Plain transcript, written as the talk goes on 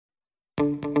Hi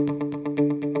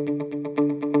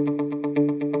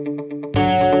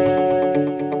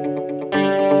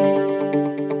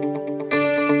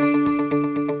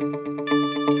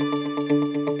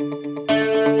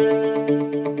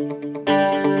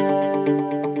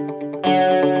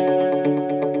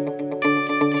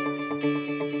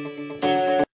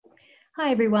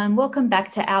everyone, welcome back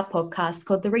to our podcast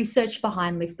called The Research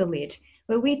Behind Lift the Lid,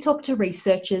 where we talk to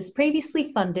researchers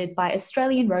previously funded by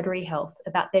Australian Rotary Health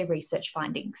about their research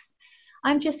findings.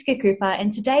 I'm Jessica Cooper,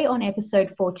 and today on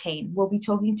episode 14, we'll be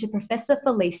talking to Professor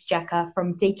Felice Jacka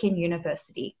from Deakin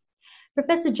University.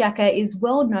 Professor Jacka is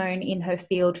well known in her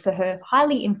field for her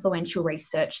highly influential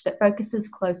research that focuses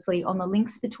closely on the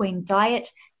links between diet,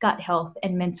 gut health,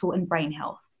 and mental and brain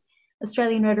health.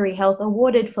 Australian Rotary Health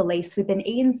awarded Felice with an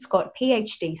Ian Scott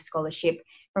PhD scholarship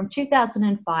from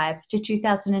 2005 to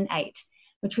 2008,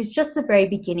 which was just the very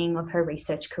beginning of her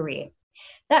research career.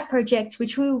 That project,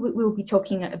 which we'll be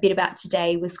talking a bit about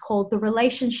today, was called The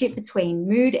Relationship Between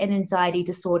Mood and Anxiety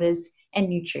Disorders and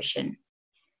Nutrition.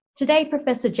 Today,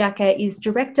 Professor Jacka is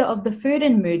Director of the Food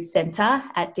and Mood Centre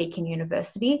at Deakin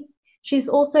University. She's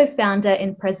also founder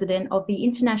and president of the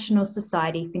International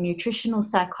Society for Nutritional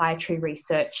Psychiatry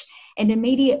Research and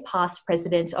immediate past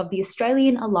president of the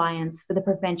Australian Alliance for the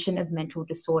Prevention of Mental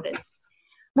Disorders.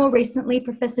 More recently,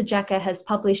 Professor Jacka has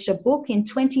published a book in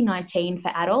 2019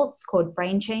 for adults called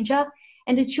Brain Changer,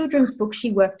 and a children's book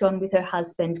she worked on with her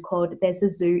husband called There's a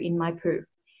Zoo in My Poo.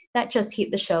 That just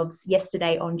hit the shelves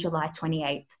yesterday on July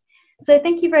 28th. So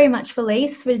thank you very much,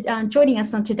 Felice, for joining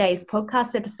us on today's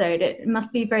podcast episode. It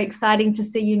must be very exciting to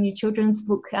see your new children's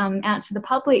book out to the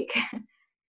public.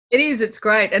 It is. It's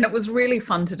great. And it was really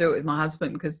fun to do it with my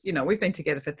husband because, you know, we've been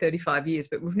together for 35 years,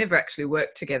 but we've never actually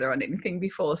worked together on anything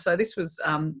before. So this was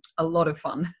a lot of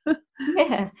fun.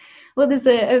 Yeah. Well, there's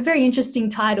a very interesting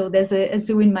title. There's a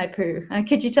zoo in my poo.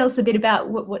 Could you tell us a bit about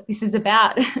what this is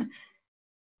about?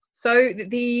 So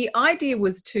the idea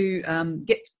was to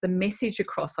get the message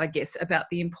across, I guess, about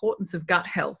the importance of gut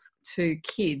health to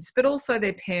kids, but also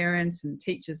their parents and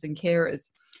teachers and carers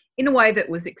in a way that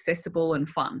was accessible and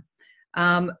fun.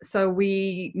 So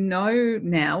we know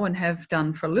now and have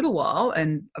done for a little while,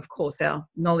 and of course our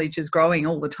knowledge is growing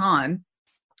all the time,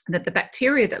 that the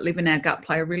bacteria that live in our gut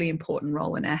play a really important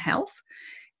role in our health,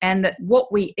 and that what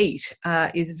we eat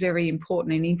is very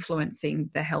important in influencing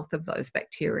the health of those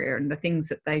bacteria and the things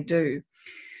that they do.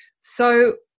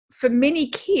 So for many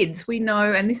kids, we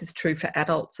know, and this is true for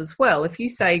adults as well, if you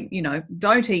say, you know,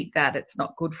 don't eat that, it's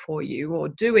not good for you, or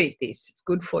do eat this, it's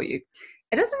good for you,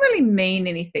 it doesn't really mean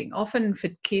anything. Often for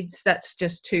kids, that's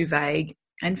just too vague.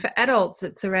 And for adults,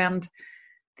 it's around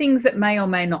things that may or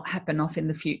may not happen off in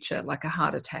the future, like a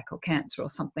heart attack or cancer or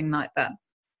something like that.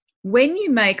 When you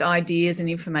make ideas and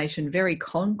information very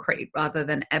concrete rather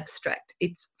than abstract,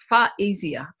 it's far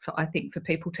easier, I think, for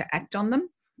people to act on them.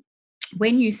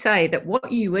 When you say that what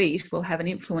you eat will have an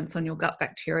influence on your gut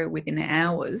bacteria within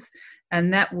hours,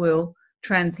 and that will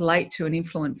translate to an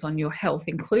influence on your health,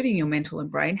 including your mental and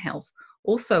brain health,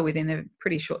 also within a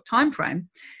pretty short time frame,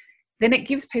 then it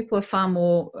gives people a far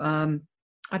more,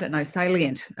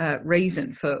 salient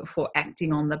reason for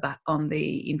acting on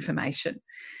the information.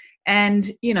 And,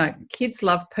 you know, kids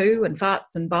love poo and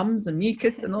farts and bums and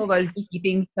mucus and all those icky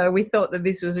things. So we thought that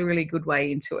this was a really good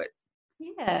way into it.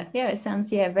 Yeah, it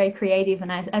sounds, very creative.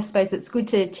 And I suppose it's good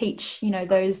to teach,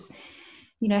 those,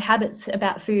 habits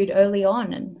about food early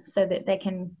on, and so that they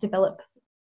can develop,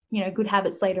 good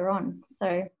habits later on.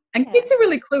 So. And kids are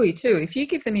really cluey too. If you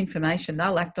give them information,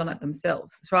 they'll act on it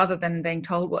themselves. Rather than being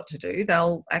told what to do,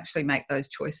 they'll actually make those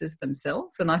choices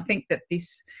themselves. And I think that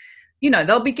this,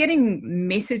 they'll be getting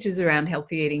messages around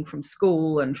healthy eating from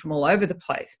school and from all over the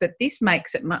place, but this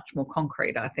makes it much more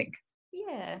concrete, I think.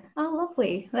 Yeah. Oh,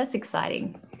 lovely. That's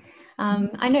exciting.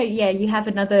 I know, you have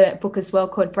another book as well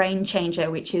called Brain Changer,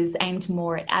 which is aimed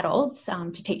more at adults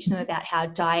to teach them about how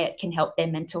diet can help their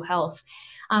mental health.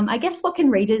 I guess what can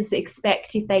readers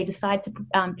expect if they decide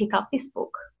to pick up this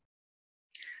book?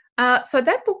 So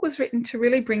that book was written to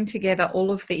really bring together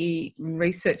all of the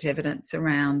research evidence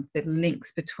around the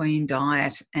links between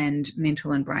diet and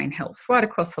mental and brain health right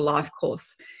across the life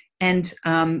course. And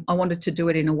I wanted to do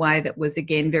it in a way that was,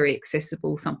 again, very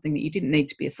accessible, something that you didn't need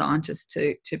to be a scientist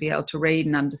to be able to read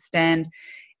and understand.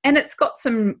 And it's got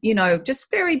some, just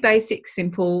very basic,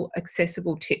 simple,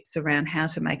 accessible tips around how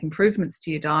to make improvements to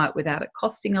your diet without it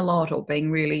costing a lot or being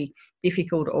really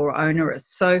difficult or onerous.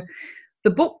 So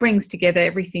the book brings together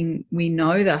everything we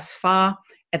know thus far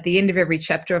at the end of every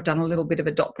chapter, I've done a little bit of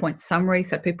a dot point summary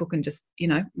so people can just,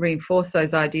 reinforce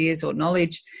those ideas or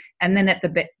knowledge. And then at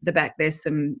the back, there's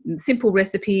some simple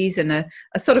recipes and a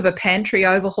sort of a pantry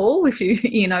overhaul if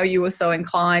you were so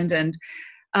inclined. And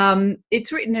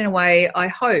it's written in a way, I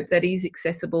hope, that is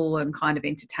accessible and kind of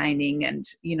entertaining. And,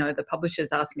 the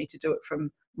publishers asked me to do it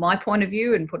from my point of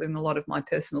view and put in a lot of my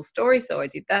personal story. So I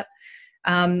did that.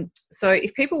 So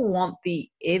if people want the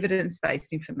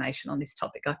evidence-based information on this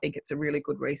topic, I think it's a really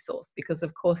good resource because,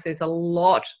 of course, there's a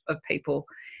lot of people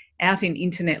out in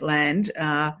internet land,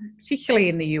 particularly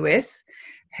in the US,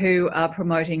 who are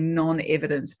promoting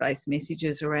non-evidence-based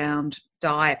messages around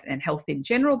diet and health in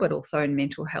general, but also in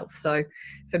mental health. So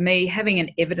for me, having an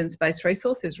evidence-based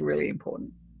resource is really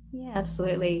important. Yeah,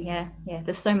 absolutely. Yeah.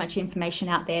 There's so much information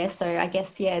out there. So I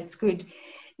guess, it's good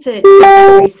to have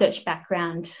that research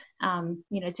background,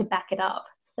 to back it up.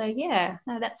 So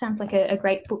that sounds like a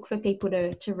great book for people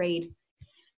to read.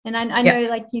 And I know,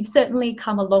 like, you've certainly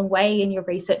come a long way in your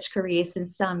research career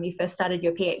since you first started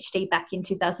your PhD back in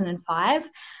 2005.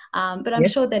 But I'm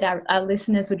sure that our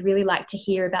listeners would really like to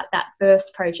hear about that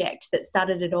first project that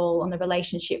started it all on the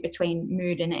relationship between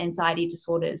mood and anxiety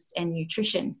disorders and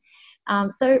nutrition.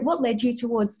 So what led you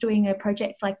towards doing a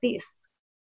project like this?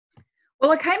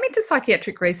 Well, I came into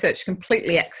psychiatric research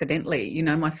completely accidentally.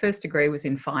 My first degree was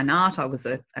in fine art. I was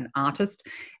an artist.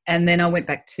 And then I went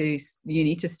back to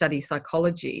uni to study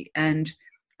psychology. And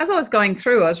as I was going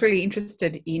through, I was really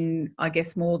interested in, I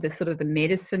guess, more the sort of the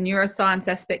medicine, neuroscience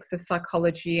aspects of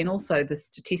psychology and also the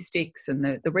statistics and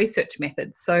the research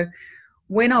methods. So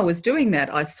when I was doing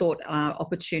that, I sought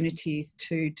opportunities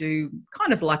to do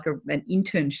kind of like an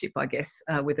internship, I guess,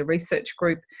 with a research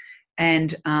group.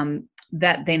 And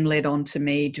that then led on to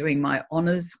me doing my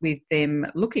honours with them,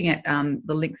 looking at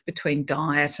the links between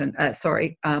diet and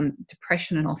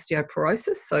depression and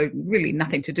osteoporosis. So really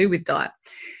nothing to do with diet.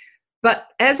 But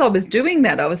as I was doing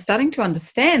that, I was starting to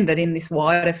understand that in this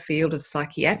wider field of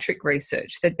psychiatric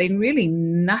research, there'd been really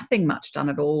nothing much done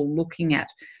at all looking at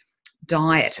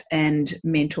diet and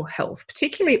mental health,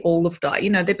 particularly all of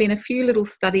diet. There've been a few little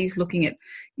studies looking at,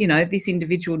 this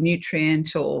individual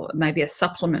nutrient or maybe a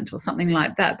supplement or something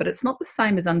like that, but it's not the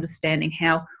same as understanding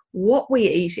how what we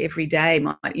eat every day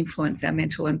might influence our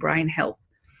mental and brain health.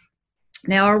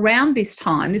 Now, around this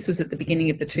time, this was at the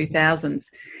beginning of the 2000s,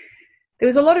 there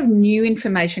was a lot of new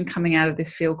information coming out of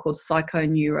this field called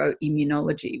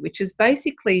psychoneuroimmunology, which is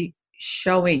basically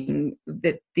showing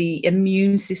that the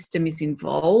immune system is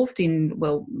involved in,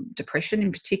 depression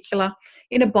in particular,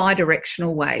 in a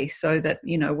bidirectional way, so that,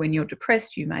 when you're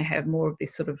depressed, you may have more of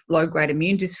this sort of low-grade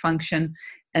immune dysfunction,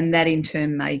 and that in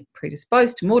turn may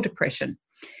predispose to more depression.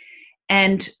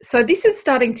 And so this is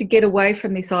starting to get away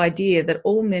from this idea that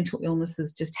all mental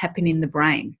illnesses just happen in the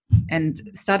brain, and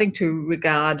starting to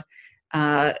regard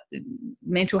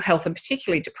mental health, and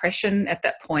particularly depression at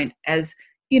that point, as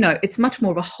it's much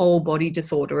more of a whole body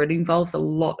disorder. It involves a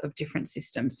lot of different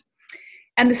systems.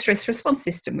 And the stress response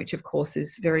system, which of course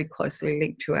is very closely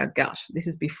linked to our gut. This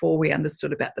is before we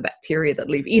understood about the bacteria that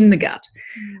live in the gut.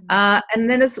 And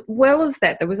then as well as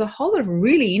that, there was a whole lot of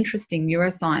really interesting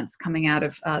neuroscience coming out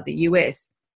of the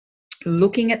US,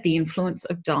 looking at the influence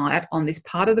of diet on this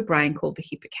part of the brain called the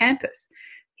hippocampus.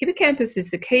 Hippocampus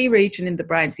is the key region in the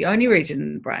brain. It's the only region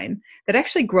in the brain that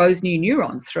actually grows new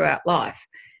neurons throughout life.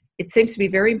 It seems to be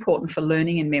very important for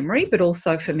learning and memory, but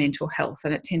also for mental health,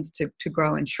 and it tends to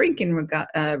grow and shrink in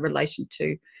relation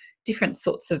to different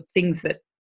sorts of things that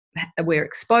we're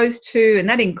exposed to, and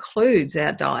that includes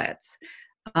our diets.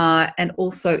 And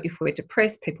also, if we're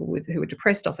depressed, people who are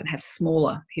depressed often have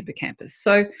smaller hippocampus.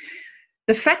 So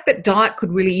the fact that diet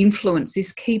could really influence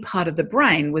this key part of the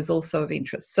brain was also of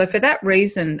interest. So for that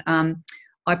reason,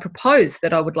 I proposed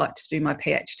that I would like to do my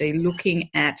PhD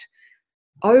looking at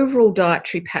overall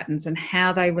dietary patterns and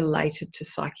how they related to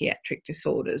psychiatric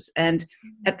disorders. And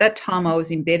at that time, I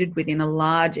was embedded within a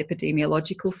large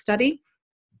epidemiological study,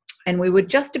 and we were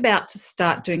just about to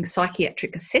start doing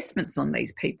psychiatric assessments on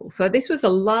these people. So this was a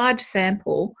large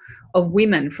sample of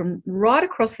women from right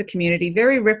across the community,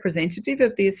 very representative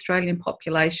of the Australian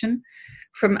population,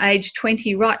 from age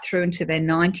 20 right through into their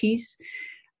 90s.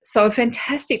 So a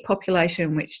fantastic population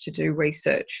in which to do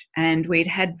research. And we'd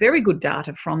had very good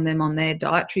data from them on their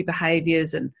dietary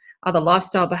behaviours and other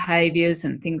lifestyle behaviours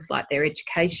and things like their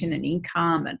education and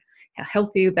income and how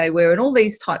healthy they were and all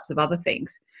these types of other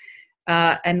things.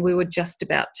 And we were just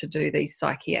about to do these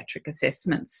psychiatric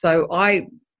assessments. So I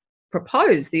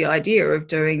proposed the idea of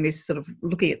doing this sort of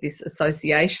looking at this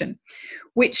association,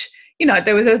 which,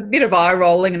 there was a bit of eye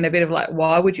rolling and a bit of like,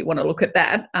 why would you want to look at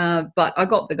that? But I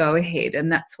got the go ahead,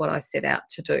 and that's what I set out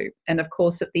to do. And of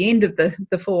course, at the end of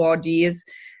the 4 odd years,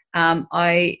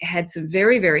 I had some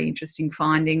very, very interesting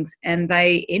findings, and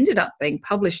they ended up being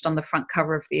published on the front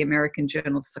cover of the American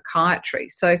Journal of Psychiatry.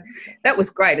 So that was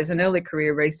great. As an early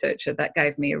career researcher, that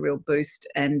gave me a real boost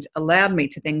and allowed me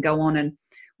to then go on and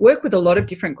work with a lot of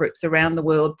different groups around the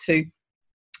world to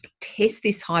test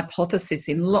this hypothesis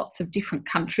in lots of different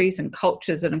countries and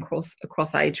cultures, and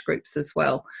across age groups as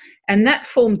well. And that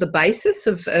formed the basis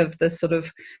of the sort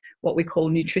of what we call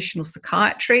nutritional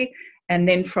psychiatry. And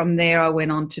then from there, I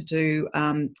went on to do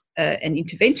an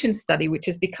intervention study, which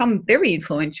has become very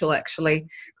influential, actually,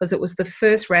 because it was the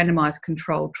first randomized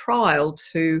controlled trial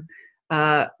to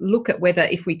look at whether,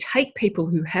 if we take people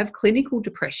who have clinical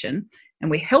depression and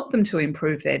we help them to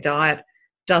improve their diet,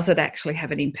 does it actually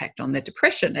have an impact on their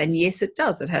depression? And yes, it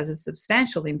does. It has a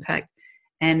substantial impact.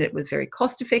 And it was very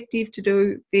cost effective to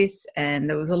do this. And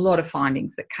there was a lot of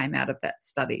findings that came out of that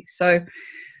study. So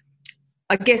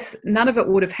I guess none of it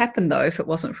would have happened, though, if it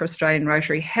wasn't for Australian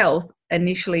Rotary Health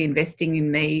initially investing in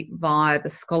me via the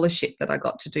scholarship that I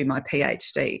got to do my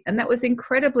PhD. And that was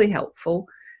incredibly helpful.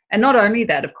 And not only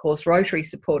that, of course, Rotary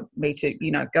support me to,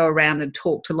 go around and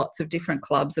talk to lots of different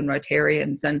clubs and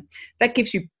Rotarians. And that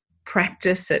gives you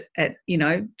practice at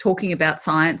talking about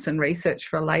science and research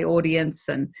for a lay audience,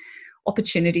 and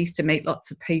opportunities to meet lots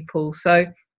of people. So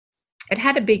it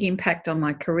had a big impact on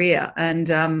my career, and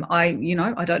I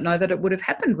don't know that it would have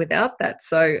happened without that.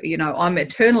 So I'm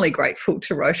eternally grateful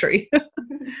to Rotary.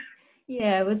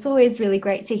 Yeah, it's always really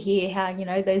great to hear how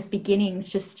those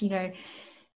beginnings just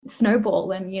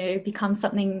snowball and become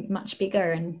something much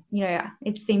bigger. And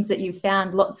it seems that you've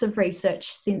found lots of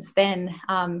research since then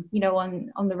on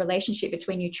the relationship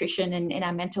between nutrition and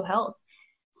our mental health.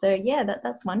 So yeah,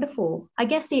 that's wonderful. I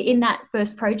guess in that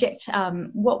first project,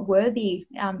 what were the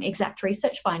exact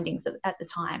research findings at the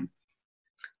time?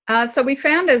 So we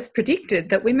found, as predicted,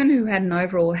 that women who had an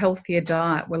overall healthier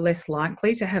diet were less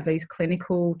likely to have these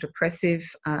clinical depressive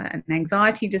and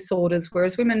anxiety disorders,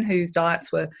 whereas women whose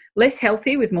diets were less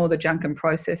healthy, with more of the junk and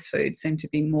processed food, seemed to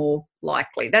be more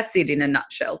likely. That's it in a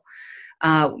nutshell,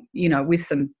 with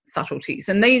some subtleties.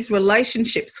 And these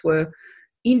relationships were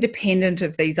independent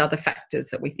of these other factors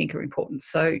that we think are important.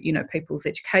 So, people's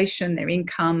education, their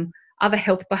income, other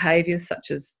health behaviours such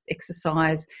as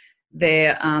exercise,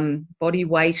 their body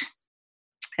weight.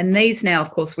 And these now,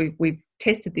 of course, we've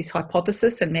tested this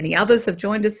hypothesis, and many others have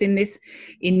joined us in this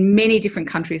in many different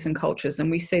countries and cultures.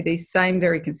 And we see these same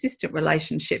very consistent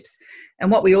relationships. And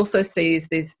what we also see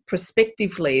is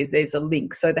prospectively there's a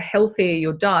link. So the healthier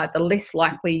your diet, the less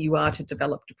likely you are to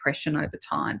develop depression over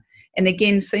time. And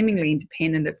again, seemingly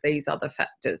independent of these other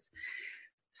factors.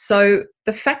 So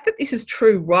the fact that this is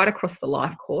true right across the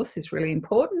life course is really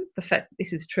important. The fact that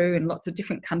this is true in lots of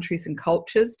different countries and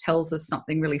cultures tells us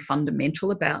something really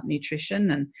fundamental about nutrition,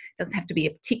 and it doesn't have to be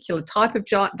a particular type of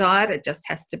diet. It just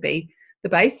has to be the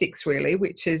basics, really,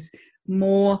 which is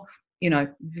more,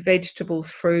 vegetables,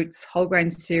 fruits, whole grain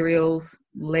cereals,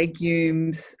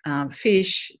 legumes,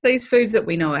 fish, these foods that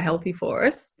we know are healthy for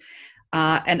us,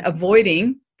 and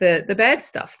avoiding the bad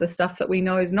stuff, the stuff that we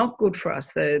know is not good for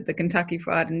us, the Kentucky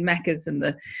Fried and Maccas and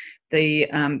the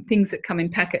things that come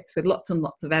in packets with lots and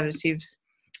lots of additives.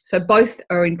 So both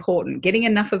are important, getting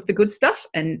enough of the good stuff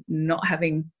and not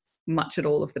having much at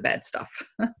all of the bad stuff.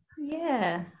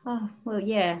 Yeah. Oh, well,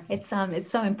 yeah, it's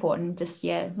so important. Just,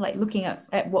 like looking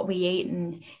at what we eat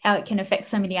and how it can affect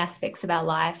so many aspects of our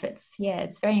life. It's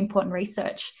very important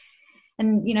research.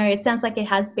 And, it sounds like it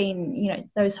has been,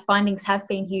 those findings have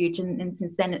been huge. And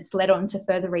since then it's led on to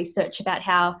further research about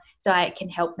how diet can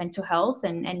help mental health.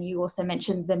 And you also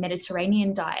mentioned the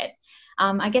Mediterranean diet.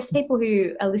 I guess people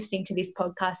who are listening to this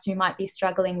podcast who might be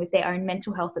struggling with their own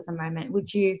mental health at the moment,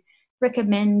 would you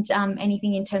recommend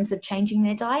anything in terms of changing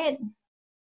their diet?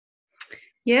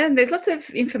 Yeah, there's lots of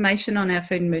information on our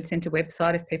Food and Mood Centre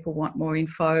website if people want more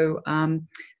info.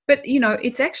 But,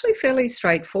 it's actually fairly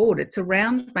straightforward. It's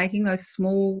around making those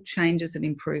small changes and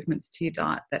improvements to your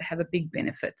diet that have a big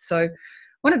benefit. So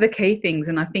one of the key things,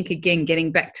 and I think, again,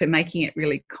 getting back to making it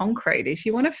really concrete, is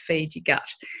you want to feed your gut.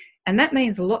 And that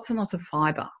means lots and lots of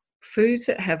fibre, foods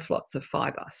that have lots of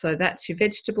fibre. So that's your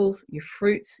vegetables, your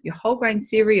fruits, your whole grain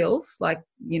cereals, like,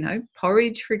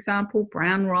 porridge, for example,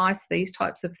 brown rice, these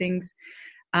types of things.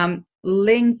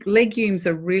 Legumes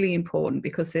are really important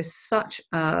because they're such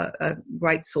a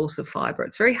great source of fibre.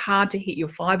 It's very hard to hit your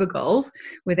fibre goals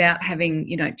without having,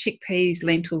 chickpeas,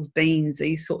 lentils, beans,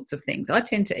 these sorts of things. I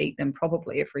tend to eat them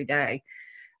probably every day.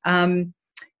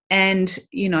 And,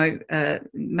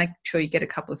 make sure you get a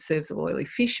couple of serves of oily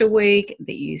fish a week,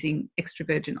 that you're using extra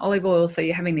virgin olive oil, so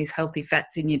you're having these healthy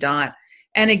fats in your diet.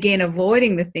 And again,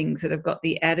 avoiding the things that have got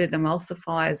the added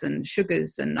emulsifiers and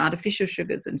sugars and artificial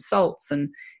sugars and salts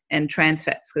and trans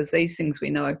fats, because these things we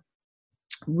know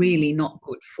really not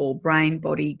good for brain,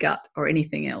 body, gut, or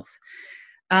anything else.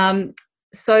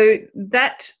 So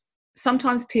that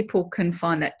sometimes people can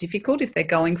find that difficult if they're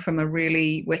going from a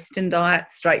really Western diet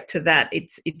straight to that. It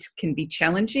can be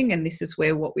challenging, and this is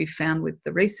where what we've found with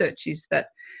the research is that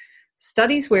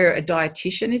studies where a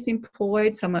dietitian is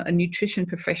employed, a nutrition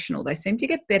professional, they seem to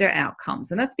get better outcomes,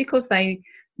 and that's because they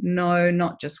know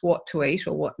not just what to eat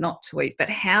or what not to eat, but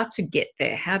how to get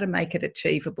there, how to make it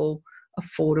achievable,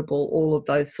 affordable, all of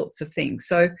those sorts of things.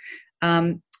 So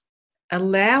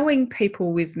allowing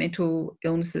people with mental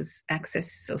illnesses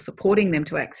access, or supporting them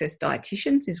to access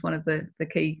dietitians, is one of the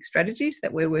key strategies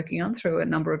that we're working on through a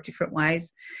number of different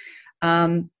ways.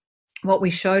 What we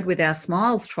showed with our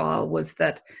SMILES trial was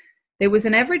that there was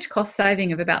an average cost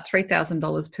saving of about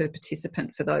 $3,000 per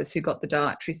participant for those who got the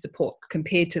dietary support,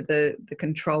 compared to the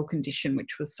control condition,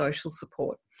 which was social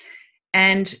support.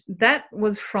 And that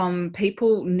was from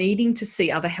people needing to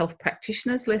see other health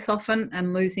practitioners less often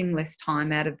and losing less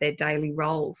time out of their daily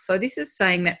roles. So this is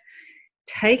saying that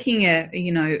taking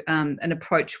an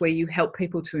approach where you help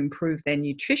people to improve their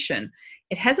nutrition,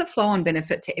 it has a flow-on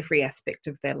benefit to every aspect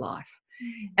of their life.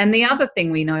 And the other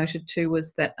thing we noted too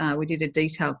was that we did a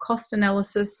detailed cost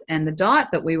analysis, and the diet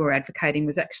that we were advocating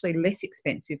was actually less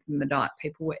expensive than the diet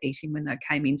people were eating when they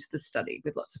came into the study,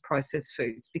 with lots of processed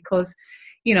foods. Because,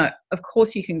 of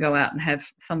course you can go out and have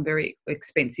some very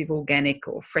expensive organic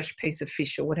or fresh piece of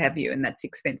fish or what have you, and that's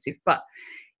expensive. But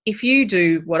if you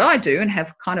do what I do and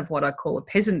have kind of what I call a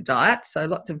peasant diet, so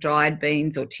lots of dried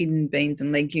beans or tinned beans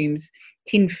and legumes,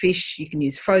 tinned fish, you can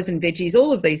use frozen veggies,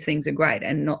 all of these things are great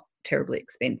and not terribly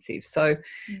expensive. So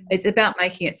it's about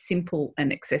making it simple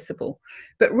and accessible.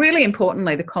 But really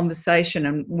importantly, the conversation,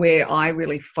 and where I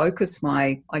really focus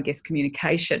my,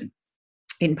 communication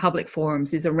in public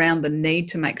forums, is around the need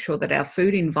to make sure that our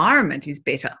food environment is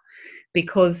better.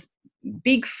 Because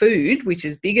big food, which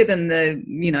is bigger than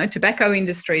the, tobacco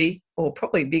industry, or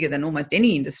probably bigger than almost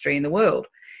any industry in the world,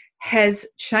 has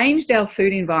changed our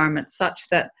food environment such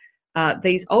that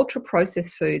these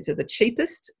ultra-processed foods are the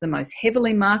cheapest, the most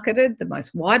heavily marketed, the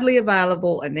most widely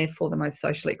available, and therefore the most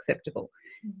socially acceptable.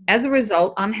 As a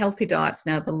result, unhealthy diets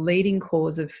now are the leading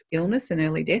cause of illness and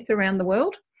early death around the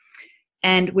world.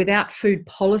 And without food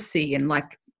policy, and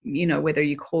whether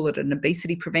you call it an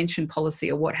obesity prevention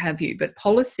policy or what have you, but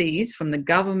policies from the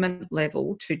government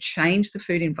level to change the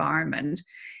food environment,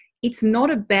 it's not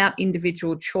about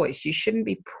individual choice. You shouldn't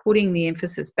be putting the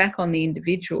emphasis back on the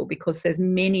individual, because there's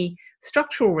many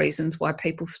structural reasons why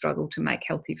people struggle to make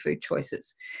healthy food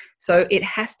choices. So it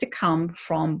has to come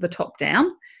from the top down.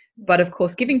 But of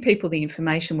course, giving people the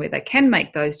information where they can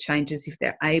make those changes if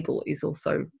they're able is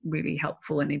also really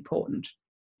helpful and important.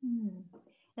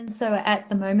 And so at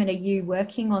the moment, are you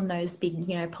working on those big,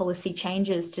 policy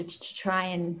changes to try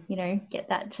and, get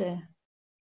that to...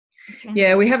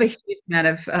 Yeah, we have a huge amount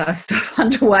of stuff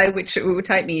underway, which it will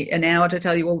take me an hour to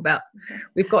tell you all about.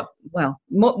 We've got,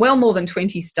 more than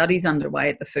 20 studies underway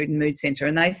at the Food and Mood Centre,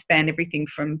 and they span everything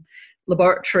from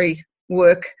laboratory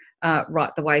work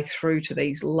right the way through to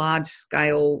these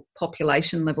large-scale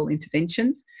population-level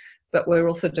interventions. But we're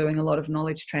also doing a lot of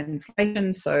knowledge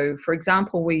translation. So, for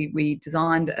example, we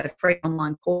designed a free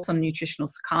online course on nutritional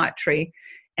psychiatry,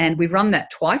 and we've run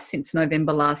that twice since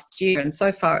November last year. And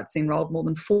so far, it's enrolled more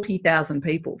than 40,000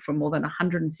 people from more than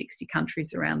 160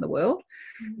 countries around the world.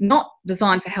 Not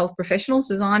designed for health professionals,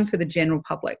 designed for the general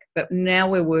public. But now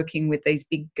we're working with these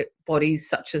big bodies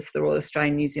such as the Royal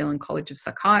Australian New Zealand College of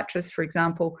Psychiatrists, for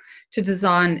example, to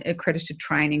design accredited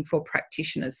training for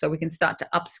practitioners, so we can start to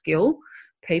upskill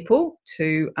people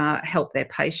to help their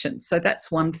patients. So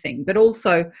that's one thing. But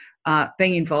also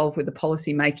being involved with the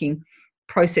policy making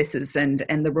processes and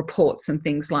the reports and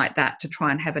things like that to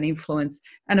try and have an influence,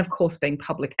 and of course being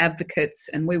public advocates.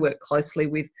 And we work closely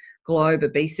with Globe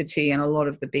Obesity and a lot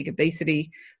of the big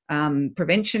obesity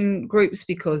prevention groups,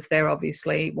 because they're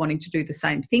obviously wanting to do the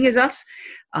same thing as us.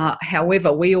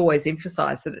 However, we always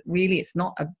emphasise that it's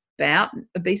not about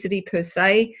obesity per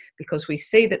se, because we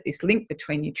see that this link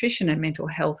between nutrition and mental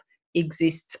health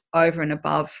exists over and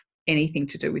above anything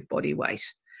to do with body weight.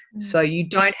 So you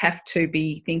don't have to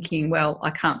be thinking, well, I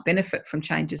can't benefit from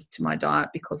changes to my diet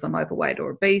because I'm overweight or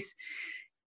obese.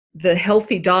 The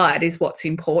healthy diet is what's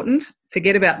important.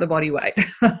 Forget about the body weight.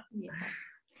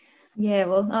 Yeah,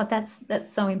 well, oh,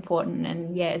 that's so important,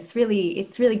 and yeah, it's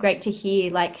really great to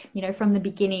hear, like, from the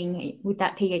beginning with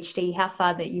that PhD, how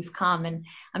far that you've come, and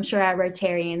I'm sure our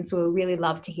Rotarians will really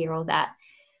love to hear all that.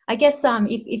 I guess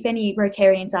if any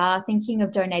Rotarians are thinking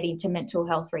of donating to mental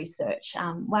health research,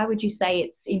 why would you say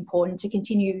it's important to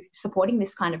continue supporting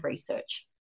this kind of research?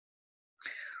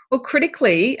 Well,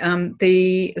 critically,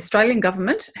 the Australian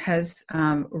government has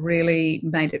really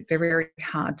made it very, very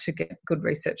hard to get good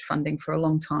research funding for a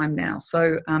long time now.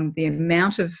 So the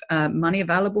amount of money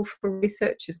available for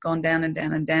research has gone down and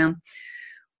down and down.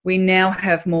 We now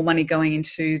have more money going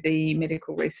into the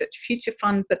Medical Research Future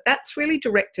Fund, but that's really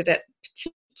directed at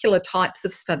particular types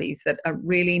of studies that are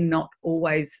really not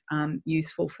always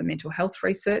useful for mental health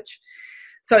research.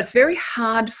 So it's very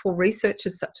hard for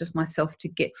researchers such as myself to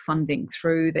get funding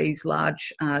through these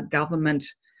large government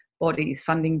bodies,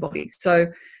 funding bodies. So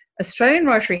Australian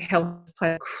Rotary Health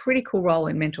play a critical role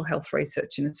in mental health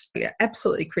research in Australia,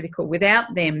 absolutely critical.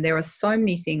 Without them, there are so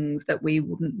many things that we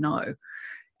wouldn't know.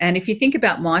 And if you think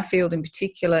about my field in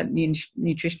particular,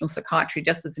 nutritional psychiatry,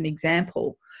 just as an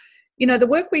example, the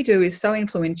work we do is so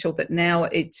influential that now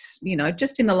it's,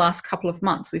 just in the last couple of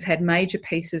months, we've had major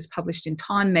pieces published in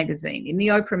Time magazine, in the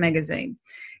Oprah magazine,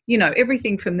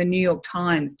 everything from the New York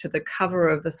Times to the cover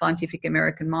of the Scientific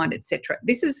American Mind, etc.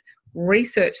 This is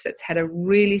research that's had a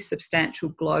really substantial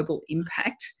global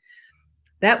impact.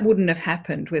 That wouldn't have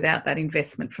happened without that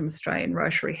investment from Australian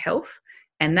Rotary Health.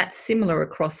 And that's similar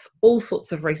across all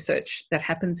sorts of research that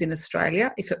happens in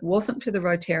Australia. If it wasn't for the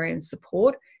Rotarian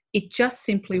support, it just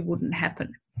simply wouldn't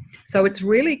happen. So it's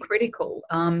really critical.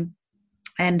 And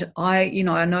I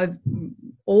know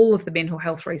all of the mental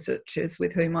health researchers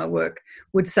with whom I work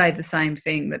would say the same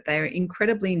thing, that they are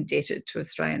incredibly indebted to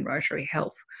Australian Rotary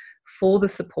Health for the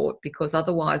support, because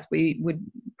otherwise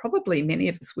many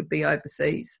of us would be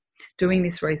overseas doing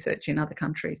this research in other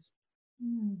countries.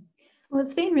 Well,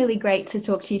 it's been really great to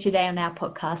talk to you today on our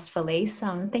podcast, Felice.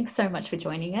 Thanks so much for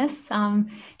joining us.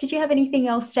 Did you have anything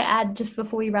else to add just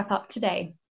before we wrap up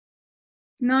today?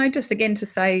 No, just again to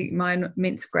say my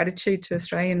immense gratitude to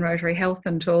Australian Rotary Health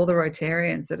and to all the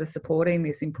Rotarians that are supporting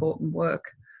this important work.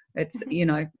 It's,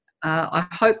 I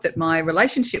hope that my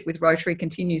relationship with Rotary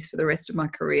continues for the rest of my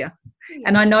career. Yeah.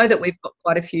 And I know that we've got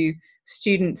quite a few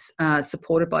students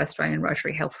supported by Australian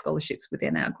Rotary Health scholarships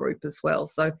within our group as well.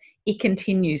 So it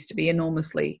continues to be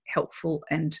enormously helpful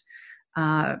and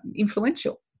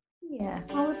influential. Yeah.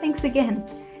 Well, thanks again.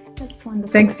 That's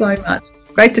wonderful. Thanks so much.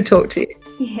 Great to talk to you.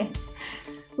 Yeah.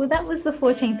 Well, that was the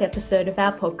 14th episode of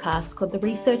our podcast called The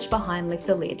Research Behind Lift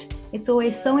the Lid. It's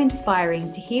always so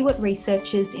inspiring to hear what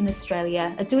researchers in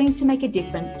Australia are doing to make a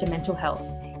difference to mental health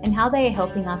and how they are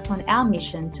helping us on our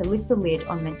mission to lift the lid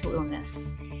on mental illness.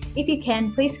 If you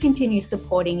can, please continue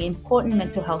supporting important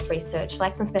mental health research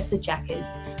like Professor Jacka's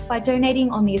by donating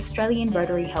on the Australian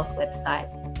Rotary Health website.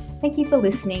 Thank you for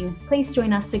listening. Please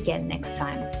join us again next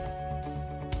time.